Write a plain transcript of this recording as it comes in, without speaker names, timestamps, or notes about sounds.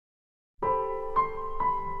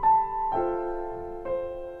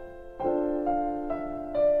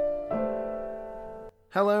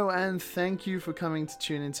Hello, and thank you for coming to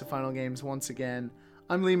tune into Final Games once again.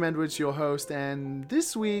 I'm Liam Edwards, your host, and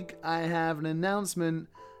this week I have an announcement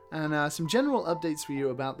and some general updates for you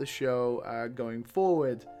about the show going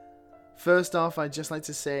forward. First off, I'd just like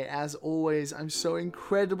to say, as always, I'm so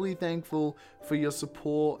incredibly thankful for your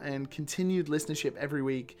support and continued listenership every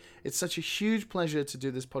week. It's such a huge pleasure to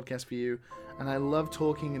do this podcast for you, and I love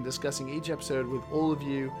talking and discussing each episode with all of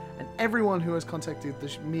you and everyone who has contacted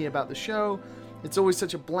me about the show. It's always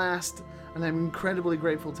such a blast, and I'm incredibly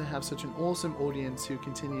grateful to have such an awesome audience who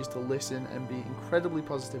continues to listen and be incredibly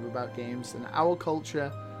positive about games and our culture,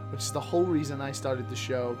 which is the whole reason I started the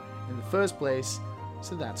show in the first place,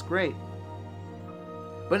 so that's great.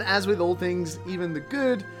 But as with all things, even the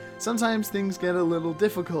good, sometimes things get a little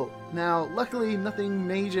difficult. Now, luckily, nothing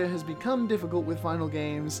major has become difficult with Final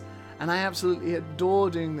Games, and I absolutely adore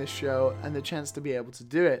doing this show and the chance to be able to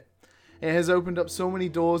do it. It has opened up so many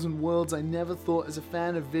doors and worlds I never thought as a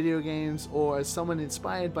fan of video games or as someone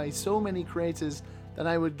inspired by so many creators that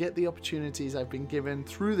I would get the opportunities I've been given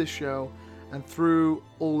through this show and through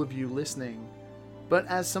all of you listening. But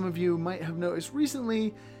as some of you might have noticed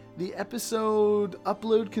recently, the episode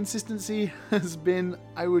upload consistency has been,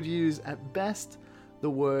 I would use at best,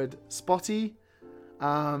 the word spotty.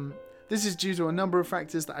 This is due to a number of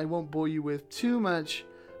factors that I won't bore you with too much.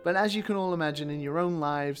 But as you can all imagine in your own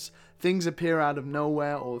lives, things appear out of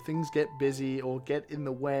nowhere, or things get busy or get in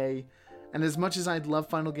the way. And as much as I'd love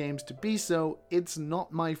Final Games to be so, it's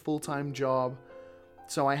not my full-time job.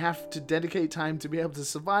 So I have to dedicate time to be able to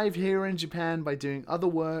survive here in Japan by doing other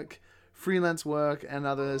work, freelance work, and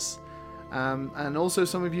others. And also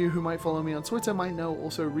some of you who might follow me on Twitter might know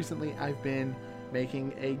also recently I've been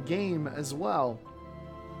making a game as well.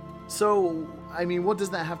 So, I mean, what does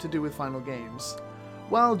that have to do with Final Games?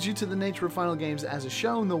 Well, due to the nature of Final Games as a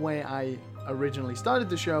show and the way I originally started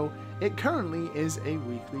the show, it currently is a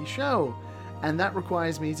weekly show. And that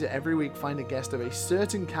requires me to every week find a guest of a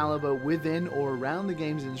certain caliber within or around the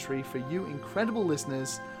games industry for you incredible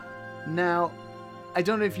listeners. Now, I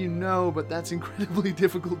don't know if you know, but that's incredibly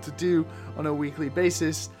difficult to do on a weekly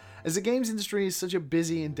basis, as the games industry is such a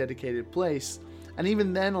busy and dedicated place. And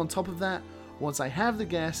even then, on top of that, once I have the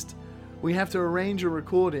guest, we have to arrange a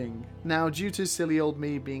recording. Now, due to silly old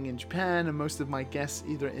me being in Japan and most of my guests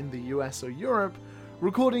either in the US or Europe,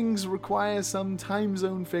 recordings require some time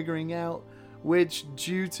zone figuring out, which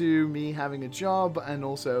due to me having a job and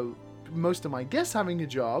also most of my guests having a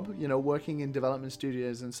job, working in development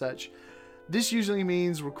studios and such, this usually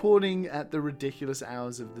means recording at the ridiculous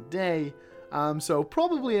hours of the day. So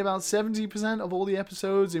probably about 70% of all the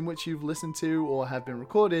episodes in which you've listened to or have been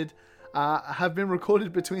recorded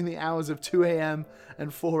between the hours of 2 a.m.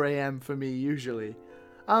 and 4 a.m. for me usually,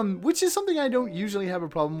 which is something I don't usually have a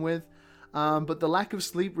problem with, but the lack of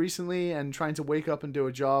sleep recently and trying to wake up and do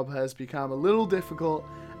a job has become a little difficult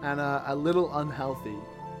and a little unhealthy.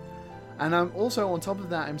 And I'm also, on top of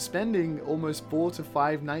that, I'm spending almost 4 to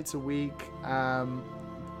 5 nights a week,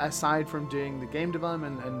 aside from doing the game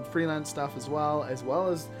development and freelance stuff as well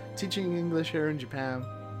as teaching English here in Japan.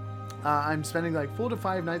 I'm spending like 4 to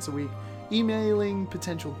 5 nights a week emailing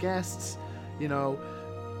potential guests,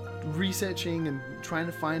 researching and trying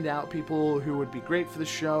to find out people who would be great for the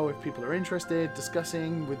show, if people are interested,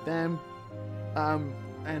 discussing with them,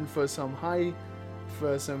 and for some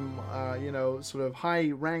sort of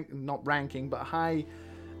high rank, not ranking, but high,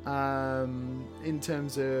 in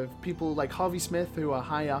terms of people like Harvey Smith who are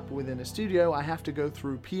high up within a studio, I have to go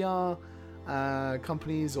through PR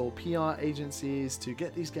companies or PR agencies to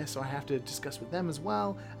get these guests, so I have to discuss with them as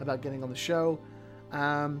well about getting on the show,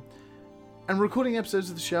 and recording episodes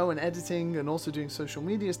of the show and editing and also doing social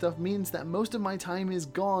media stuff means that most of my time is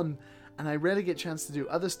gone, and I rarely get a chance to do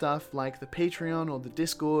other stuff like the Patreon or the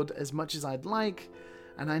Discord as much as I'd like,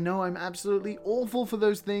 and I know I'm absolutely awful for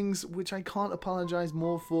those things, which I can't apologize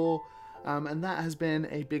more for, and that has been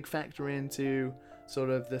a big factor into sort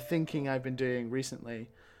of the thinking I've been doing recently.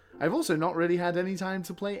 I've also not really had any time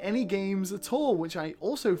to play any games at all, which I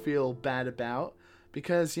also feel bad about,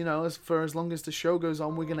 because, for as long as the show goes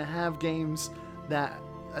on, we're going to have games that,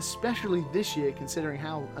 especially this year, considering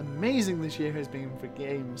how amazing this year has been for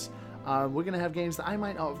games, we're going to have games that I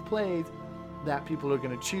might not have played that people are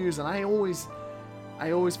going to choose, and I always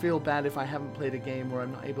feel bad if I haven't played a game where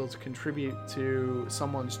I'm not able to contribute to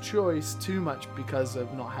someone's choice too much because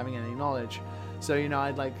of not having any knowledge. So,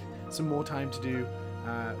 I'd like some more time to do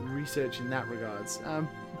research in that regards,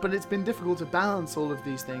 but it's been difficult to balance all of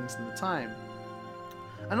these things in the time.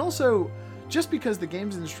 And also, just because the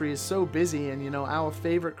games industry is so busy and our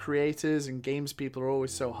favorite creators and games people are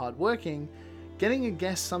always so hardworking, getting a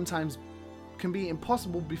guest sometimes can be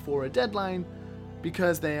impossible before a deadline,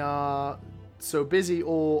 because they are so busy,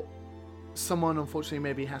 or someone unfortunately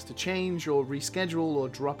maybe has to change or reschedule or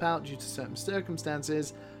drop out due to certain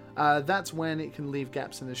circumstances, that's when it can leave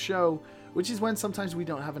gaps in the show, which is when sometimes we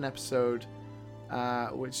don't have an episode,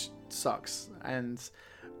 which sucks. And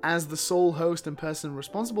as the sole host and person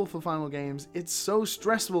responsible for Final Games, it's so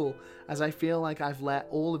stressful, as I feel like I've let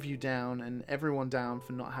all of you down and everyone down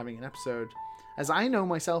for not having an episode. As I know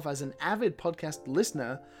myself as an avid podcast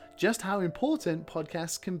listener, just how important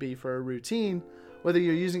podcasts can be for a routine. Whether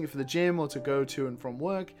you're using it for the gym or to go to and from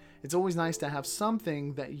work, it's always nice to have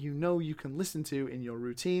something that you know you can listen to in your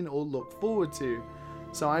routine or look forward to.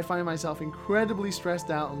 So I find myself incredibly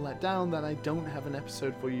stressed out and let down that I don't have an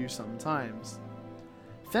episode for you sometimes.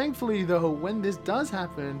 Thankfully though, when this does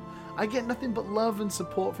happen, I get nothing but love and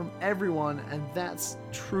support from everyone, and that's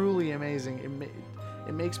truly amazing.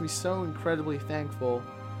 It makes me so incredibly thankful.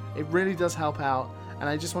 It really does help out, and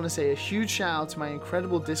I just want to say a huge shout out to my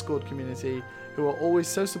incredible Discord community, who are always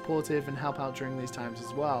so supportive and help out during these times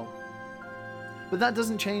as well. But that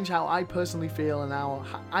doesn't change how I personally feel and how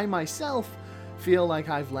I myself feel like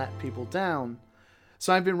I've let people down.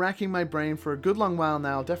 So I've been racking my brain for a good long while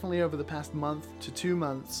now, definitely over the past month to 2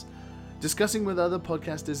 months, discussing with other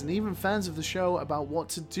podcasters and even fans of the show about what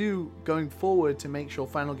to do going forward to make sure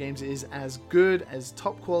Final Games is as good, as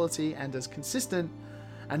top quality, and as consistent,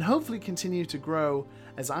 and hopefully continue to grow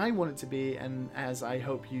as I want it to be and as I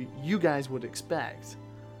hope you guys would expect.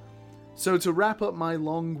 So to wrap up my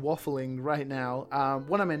long waffling right now,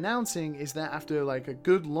 what I'm announcing is that after like a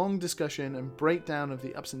good long discussion and breakdown of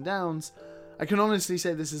the ups and downs, I can honestly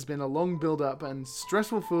say this has been a long build-up and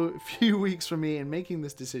stressful few weeks for me in making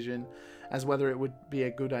this decision as whether it would be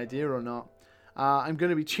a good idea or not. I'm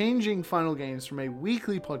going to be changing Final Games from a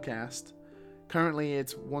weekly podcast, currently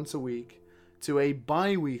it's once a week, to a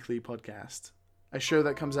bi-weekly podcast, a show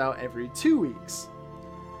that comes out every 2 weeks.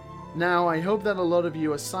 Now, I hope that a lot of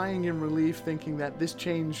you are sighing in relief, thinking that this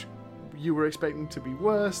change you were expecting to be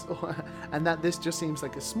worse, and that this just seems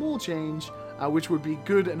like a small change, which would be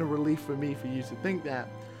good and a relief for me for you to think that.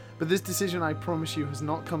 But this decision, I promise you, has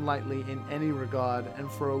not come lightly in any regard,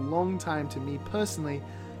 and for a long time to me personally,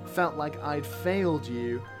 felt like I'd failed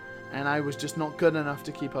you, and I was just not good enough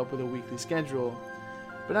to keep up with a weekly schedule.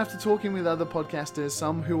 But after talking with other podcasters,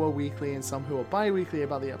 some who are weekly and some who are bi-weekly,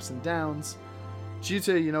 about the ups and downs, due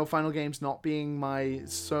to, Final Games not being my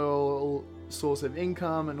sole source of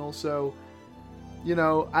income, and also,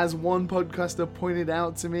 as one podcaster pointed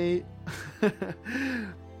out to me,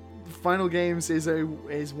 Final Games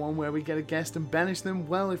is one where we get a guest and banish them.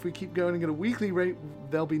 Well, if we keep going at a weekly rate,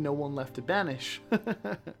 there'll be no one left to banish.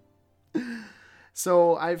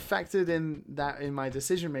 So I've factored in that in my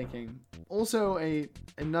decision making. Also,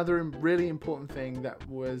 another really important thing that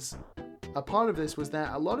was a part of this was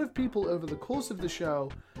that a lot of people over the course of the show,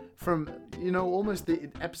 from almost the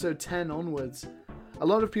episode 10 onwards, a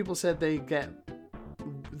lot of people said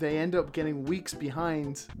they end up getting weeks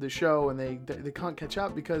behind the show, and they can't catch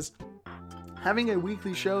up because having a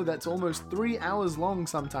weekly show that's almost 3 hours long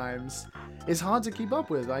sometimes is hard to keep up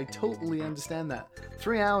with. I totally understand that.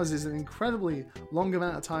 3 hours is an incredibly long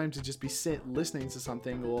amount of time to just be listening to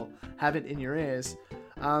something or have it in your ears.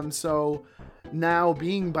 So now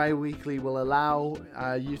being bi-weekly will allow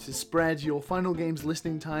you to spread your Final Games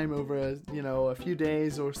listening time over a few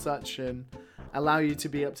days or such, and allow you to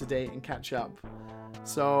be up to date and catch up.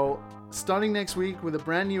 So starting next week with a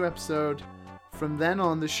brand new episode, from then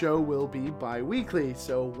on the show will be bi-weekly,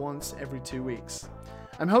 so once every 2 weeks.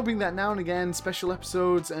 I'm hoping that now and again special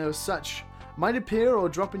episodes or such might appear or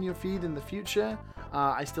drop in your feed in the future.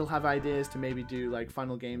 I still have ideas to maybe do like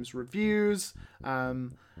Final Games reviews,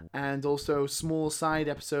 and also small side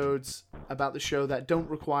episodes about the show that don't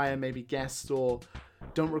require maybe guests or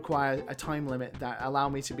don't require a time limit, that allow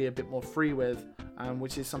me to be a bit more free with,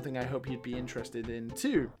 which is something I hope you'd be interested in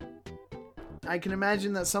too. I can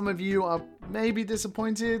imagine that some of you are maybe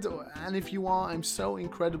disappointed, and if you are, I'm so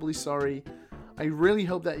incredibly sorry. I really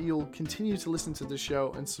hope that you'll continue to listen to the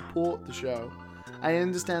show and support the show. I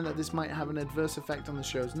understand that this might have an adverse effect on the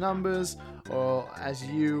show's numbers, or as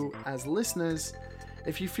listeners,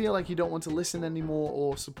 if you feel like you don't want to listen anymore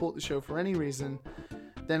or support the show for any reason,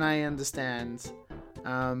 then I understand.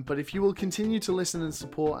 But if you will continue to listen and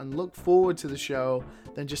support and look forward to the show,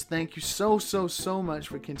 then just thank you so much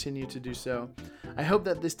for continuing to do so. I hope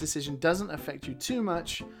that this decision doesn't affect you too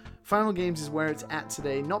much. Final Games is where it's at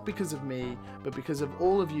today, not because of me, but because of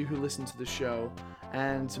all of you who listen to the show,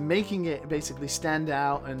 and making it basically stand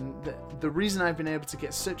out. And the reason I've been able to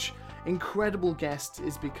get such incredible guests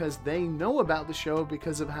is because they know about the show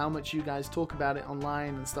because of how much you guys talk about it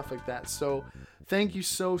online and stuff like that. So thank you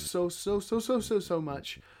so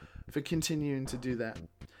much for continuing to do that.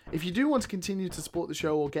 If you do want to continue to support the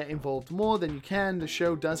show or get involved more, then you can. The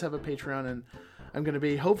show does have a Patreon, and I'm going to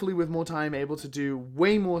be, hopefully with more time, able to do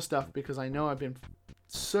way more stuff because I know I've been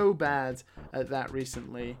so bad at that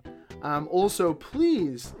recently. Also,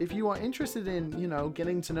 please, if you are interested in,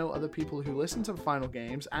 getting to know other people who listen to Final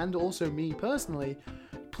Games, and also me personally,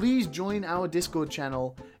 please join our Discord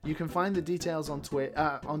channel. You can find the details on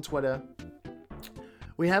Twitter.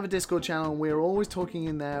 We have a Discord channel, and we're always talking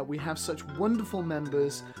in there. We have such wonderful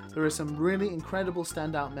members. There are some really incredible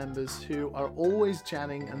standout members who are always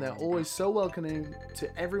chatting, and they're always so welcoming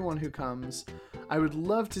to everyone who comes. I would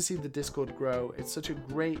love to see the Discord grow. It's such a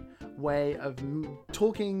great way of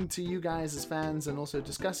talking to you guys as fans and also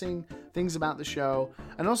discussing things about the show.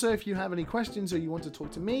 And also, if you have any questions or you want to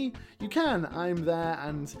talk to me, you can. I'm there,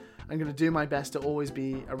 and I'm going to do my best to always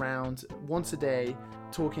be around once a day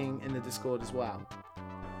talking in the Discord as well.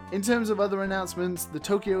 In terms of other announcements, the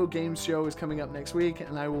Tokyo Games Show is coming up next week,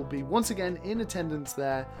 and I will be once again in attendance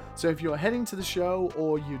there. So if you're heading to the show,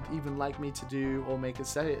 or you'd even like me to do or make a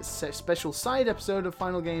special side episode of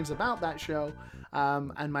Final Games about that show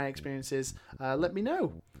and my experiences, let me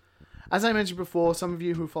know. As I mentioned before, some of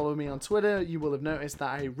you who follow me on Twitter, you will have noticed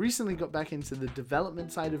that I recently got back into the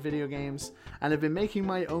development side of video games and have been making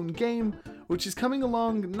my own game, which is coming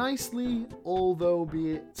along nicely, although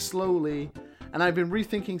be it slowly. And I've been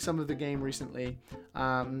rethinking some of the game recently, so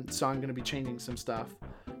I'm going to be changing some stuff.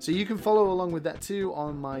 So you can follow along with that too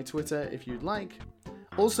on my Twitter if you'd like.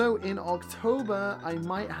 Also, in October, I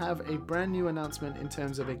might have a brand new announcement in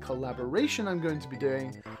terms of a collaboration I'm going to be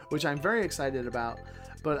doing, which I'm very excited about.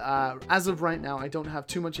 But as of right now, I don't have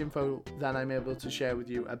too much info that I'm able to share with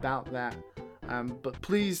you about that. But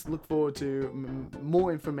please look forward to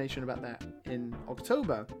more information about that in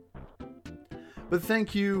October. But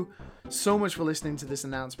thank you so much for listening to this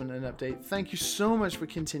announcement and update. Thank you so much for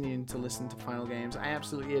continuing to listen to Final Games. I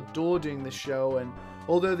absolutely adore doing this show, and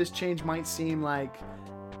although this change might seem like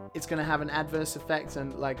it's going to have an adverse effect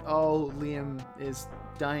and like, oh, Liam is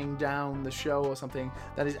dying down the show or something,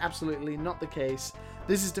 that is absolutely not the case.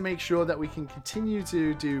 This is to make sure that we can continue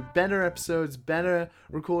to do better episodes, better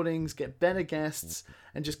recordings, get better guests,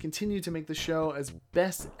 and just continue to make the show as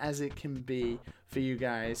best as it can be for you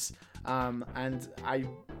guys. And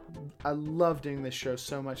I love doing this show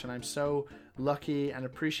so much, and I'm so lucky and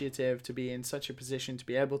appreciative to be in such a position to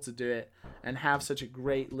be able to do it and have such a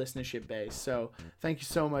great listenership base. So thank you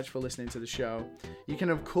so much for listening to the show. You can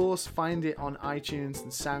of course find it on iTunes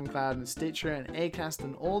and SoundCloud and Stitcher and Acast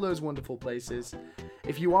and all those wonderful places.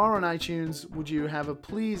 If you are on iTunes, would you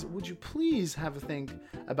please have a think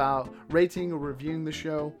about rating or reviewing the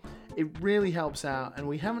show? It really helps out, and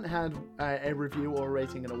we haven't had a review or a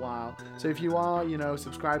rating in a while. So if you are,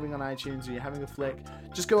 subscribing on iTunes or you're having a flick,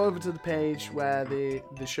 just go over to the page where the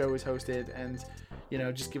show is hosted and,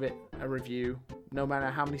 just give it a review. No matter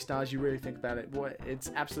how many stars you really think about it, it's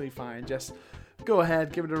absolutely fine. Just go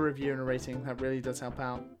ahead, give it a review and a rating. That really does help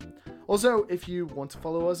out. Also, if you want to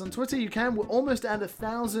follow us on Twitter, you can. We're almost at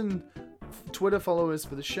 1,000 Twitter followers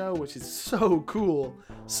for the show, which is so cool,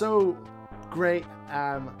 so great.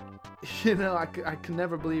 I can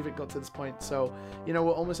never believe it got to this point. So, we're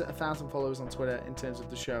almost at 1,000 followers on Twitter in terms of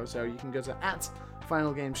the show. So you can go to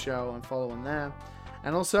 @FinalGamesShow and follow on there.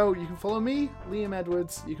 And also, you can follow me, Liam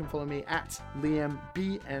Edwards. You can follow me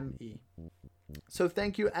 @LiamBME. So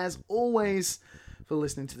thank you, as always, for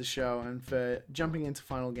listening to the show and for jumping into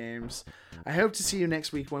Final Games. I hope to see you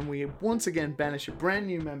next week when we once again banish a brand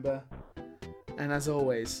new member. And as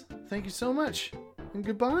always, thank you so much, and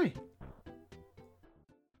goodbye.